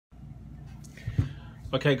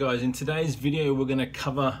Okay guys, in today's video we're going to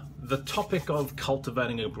cover the topic of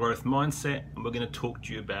cultivating a growth mindset, and we're going to talk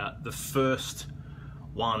to you about the first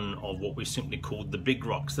one of what we simply call the big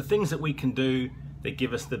rocks, the things that we can do that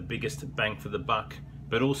give us the biggest bang for the buck,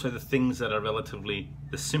 but also the things that are relatively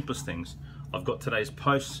the simplest things. I've got today's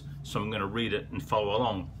post, so I'm going to read it and follow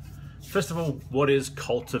along. First of all, what is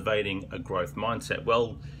cultivating a growth mindset?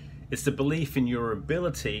 Well, it's the belief in your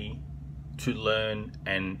ability to learn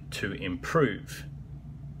and to improve.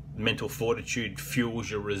 Mental fortitude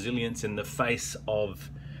fuels your resilience in the face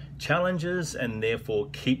of challenges and therefore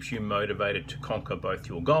keeps you motivated to conquer both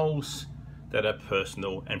your goals that are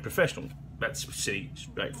personal and professional. That's pretty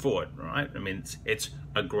straightforward, right? I mean, it's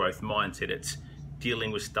a growth mindset. It's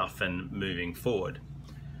dealing with stuff and moving forward.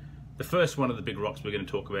 The first one of the big rocks we're going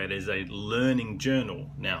to talk about is a learning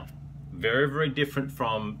journal. Now, very, very different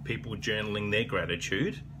from people journaling their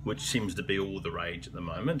gratitude, which seems to be all the rage at the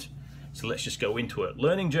moment. So let's just go into it.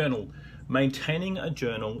 Learning journal, maintaining a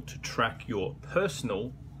journal to track your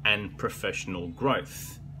personal and professional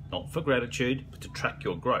growth. Not for gratitude, but to track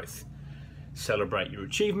your growth. Celebrate your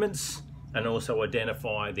achievements and also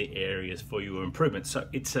identify the areas for your improvement. So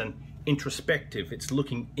it's an introspective, it's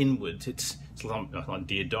looking inwards. It's like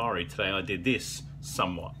Dear Diary, today I did this,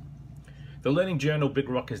 somewhat. The Learning Journal Big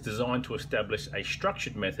Rock is designed to establish a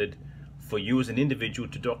structured method for you as an individual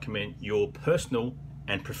to document your personal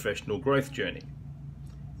and professional growth journey.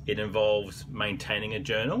 It involves maintaining a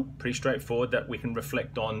journal, pretty straightforward, that we can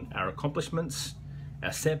reflect on our accomplishments,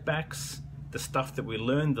 our setbacks, the stuff that we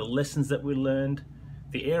learned, the lessons that we learned,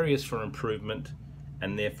 the areas for improvement,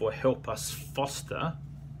 and therefore help us foster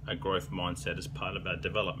a growth mindset as part of our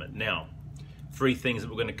development. Now, 3 things that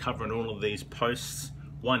we're going to cover in all of these posts.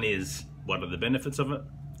 One is, what are the benefits of it?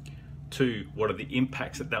 2, what are the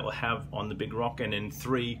impacts that will have on the big rock? And then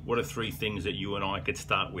 3, what are 3 things that you and I could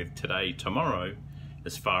start with today, tomorrow,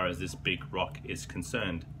 as far as this big rock is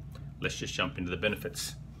concerned? Let's just jump into the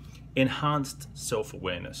benefits. Enhanced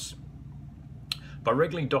self-awareness. By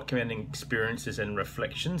regularly documenting experiences and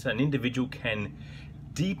reflections, an individual can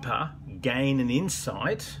deeper gain an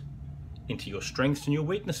insight into your strengths and your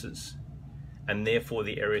weaknesses, and therefore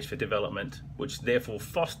the areas for development, which therefore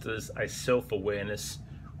fosters a self-awareness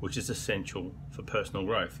which is essential for personal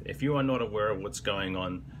growth. If you are not aware of what's going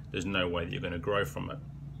on, there's no way that you're going to grow from it.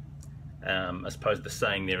 I suppose the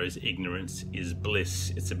saying there is ignorance is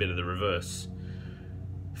bliss. It's a bit of the reverse.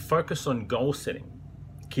 Focus on goal setting.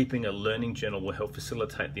 Keeping a learning journal will help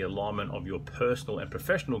facilitate the alignment of your personal and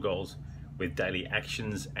professional goals with daily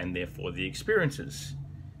actions and therefore the experiences.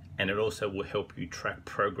 And it also will help you track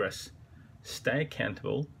progress, stay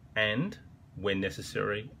accountable, and when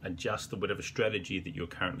necessary, adjust the whatever strategy that you're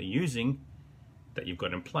currently using, that you've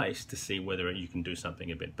got in place, to see whether you can do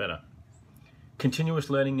something a bit better. Continuous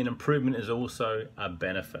learning and improvement is also a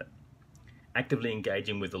benefit. Actively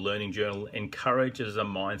engaging with the learning journal encourages a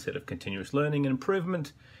mindset of continuous learning and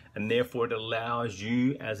improvement, and therefore it allows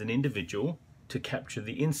you as an individual to capture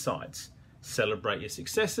the insights, celebrate your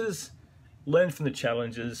successes, learn from the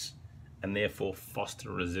challenges, and therefore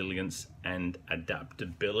foster resilience and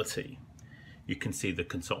adaptability. You can see the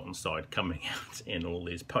consultant side coming out in all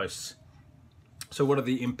these posts. So what are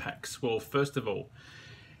the impacts? Well, first of all,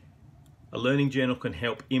 a learning journal can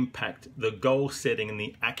help impact the goal setting and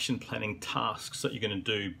the action planning tasks that you're going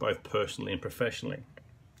to do both personally and professionally.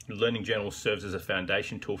 The learning journal serves as a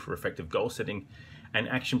foundation tool for effective goal setting and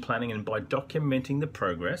action planning, and by documenting the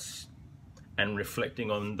progress and reflecting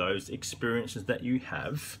on those experiences that you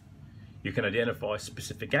have, you can identify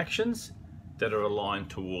specific actions that are aligned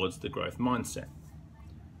towards the growth mindset.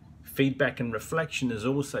 Feedback and reflection is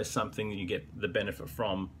also something that you get the benefit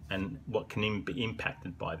from, and what can be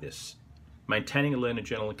impacted by this. Maintaining a learning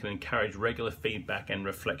journal can encourage regular feedback and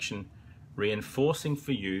reflection, reinforcing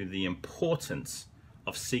for you the importance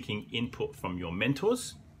of seeking input from your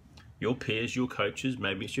mentors, your peers, your coaches,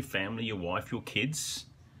 maybe it's your family, your wife, your kids,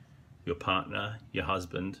 your partner, your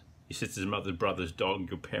husband, your sisters, mothers, brothers,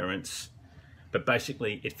 dog, your parents. But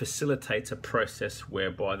basically it facilitates a process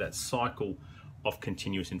whereby that cycle of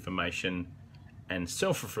continuous information and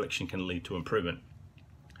self-reflection can lead to improvement.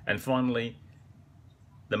 And finally,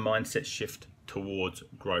 the mindset shift towards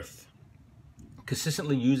growth.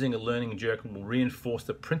 Consistently using a learning journal will reinforce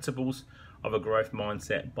the principles of a growth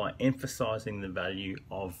mindset by emphasizing the value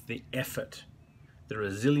of the effort, the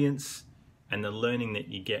resilience, and the learning that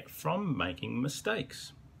you get from making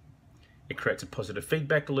mistakes. It creates a positive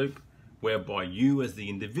feedback loop whereby you as the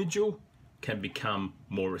individual can become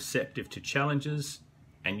more receptive to challenges,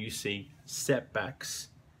 and you see setbacks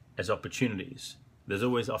as opportunities. There's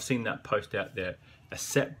always, I've seen that post out there, a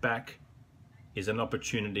setback is an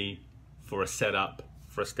opportunity for a setup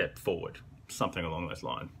for a step forward. Something along those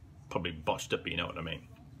lines. Probably botched it, but you know what I mean.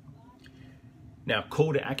 Now,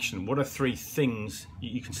 call to action. What are 3 things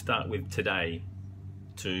you can start with today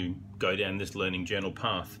to go down this learning journal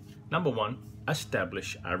path? Number 1,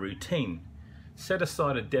 establish a routine. Set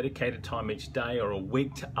aside a dedicated time each day or a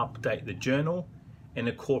week to update the journal and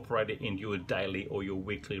incorporate it into your daily or your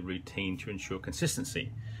weekly routine to ensure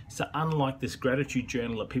consistency. So unlike this gratitude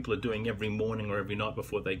journal that people are doing every morning or every night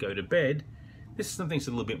before they go to bed, this is something that's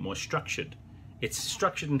a little bit more structured. It's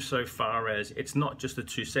structured in so far as it's not just the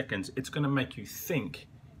 2 seconds, it's going to make you think.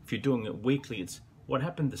 If you're doing it weekly, it's what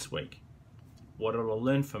happened this week? What did I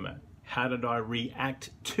learn from it? How did I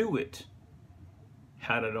react to it?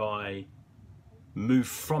 How did I move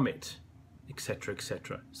from it? Etc,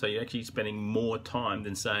 etc. So you're actually spending more time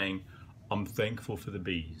than saying, I'm thankful for the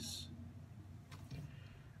bees.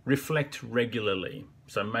 Reflect regularly.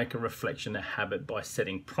 So make a reflection a habit by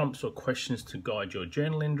setting prompts or questions to guide your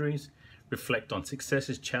journal entries. Reflect on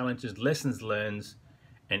successes, challenges, lessons learned,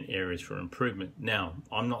 and areas for improvement. Now,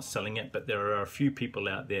 I'm not selling it, but there are a few people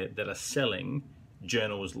out there that are selling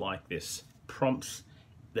journals like this. Prompts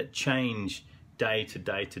that change day to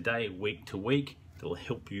day to day, week to week, that will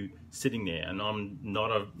help you sitting there. And I'm not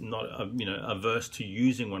averse to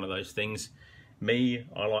using one of those things. Me,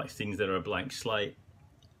 I like things that are a blank slate.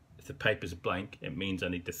 If the paper's blank, it means I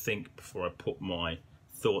need to think before I put my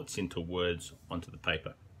thoughts into words onto the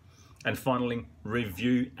paper. And finally,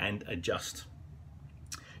 review and adjust.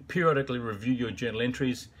 Periodically review your journal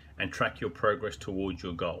entries and track your progress towards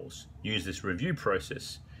your goals. Use this review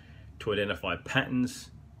process to identify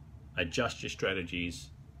patterns, adjust your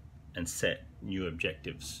strategies, and set new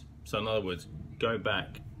objectives. So in other words, go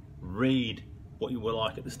back, read what you were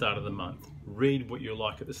like at the start of the month, read what you're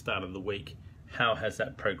like at the start of the week. How has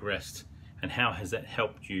that progressed, and how has that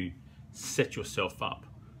helped you set yourself up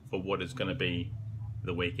for what is going to be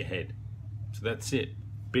the week ahead? So that's it.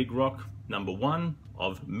 Big rock number 1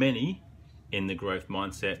 of many in the growth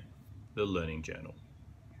mindset, the learning journal.